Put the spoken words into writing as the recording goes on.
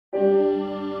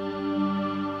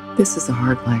This is a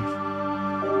hard life.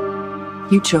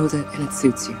 You chose it and it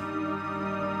suits you.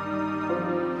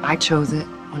 I chose it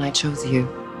when I chose you.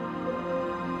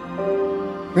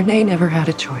 Renee never had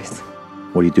a choice.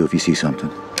 What do you do if you see something?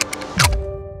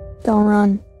 Don't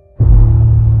run.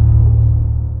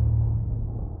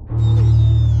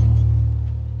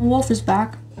 The wolf is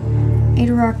back. Ate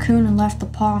a raccoon and left the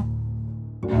paw.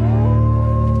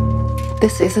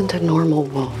 This isn't a normal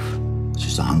wolf. It's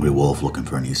just a hungry wolf looking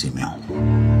for an easy meal.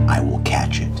 I will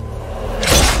catch it.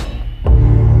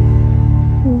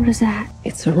 What is that?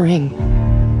 It's a ring.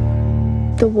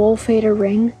 The wolf ate a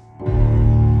ring?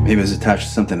 Maybe it was attached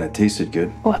to something that tasted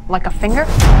good. What, like a finger?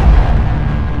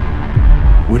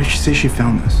 Where did she say she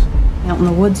found this? Out in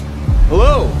the woods.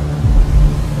 Hello?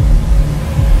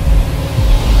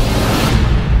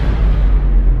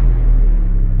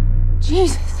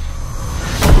 Jesus.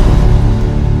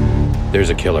 There's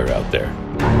a killer out there.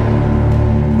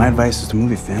 My advice is to move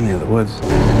your family to the woods.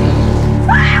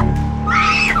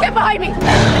 Get behind me!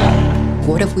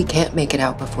 What if we can't make it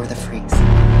out before the freeze?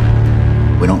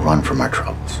 We don't run from our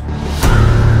troubles.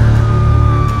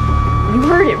 You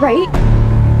heard it, right?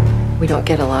 We don't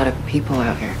get a lot of people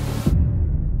out here.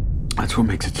 That's what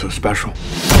makes it so special.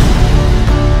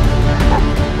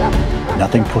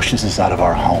 Nothing pushes us out of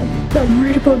our home. I'm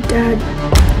worried about Dad.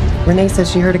 Renee says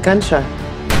she heard a gunshot.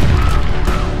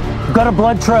 We've got a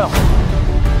blood trail.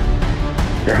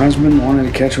 Your husband wanted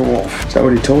to catch a wolf. Is that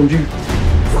what he told you?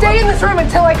 Stay in this room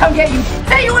until I come get you.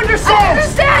 Say you understand! I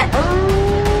understand!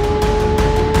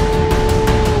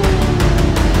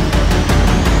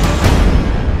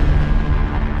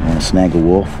 Want to snag a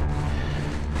wolf?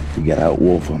 You gotta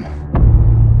out-wolf him.